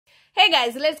Hey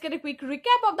guys, let's get a quick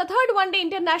recap of the third one-day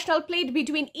international played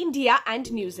between India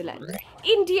and New Zealand.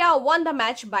 India won the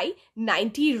match by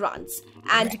 90 runs.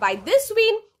 And by this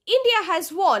win, India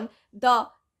has won the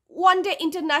one-day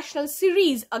international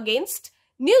series against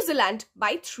New Zealand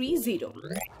by 3-0.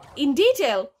 In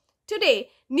detail, today,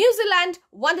 New Zealand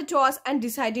won the toss and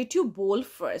decided to bowl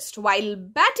first. While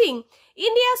batting,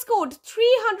 India scored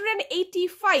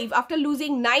 385 after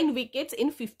losing 9 wickets in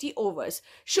 50 overs.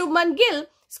 Shubman Gill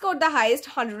scored the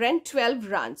highest 112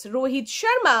 runs. Rohit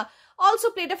Sharma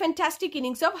also played a fantastic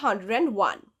innings of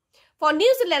 101. For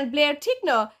New Zealand, Blair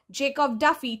Tickner, Jacob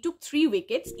Duffy took 3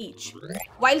 wickets each.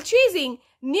 While chasing,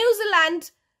 New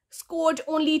Zealand scored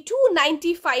only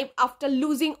 295 after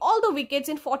losing all the wickets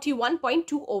in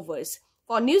 41.2 overs.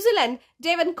 For New Zealand,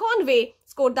 Devon Conway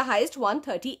scored the highest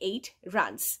 138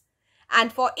 runs.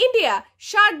 And for India,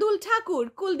 Shardul Thakur,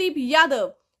 Kuldeep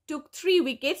Yadav took 3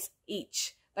 wickets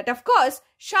each. But of course,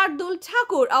 Shardul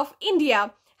Thakur of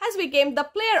India has become the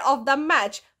player of the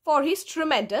match for his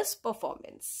tremendous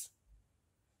performance.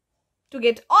 To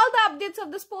get all the updates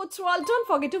of the sports world, don't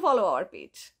forget to follow our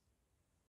page.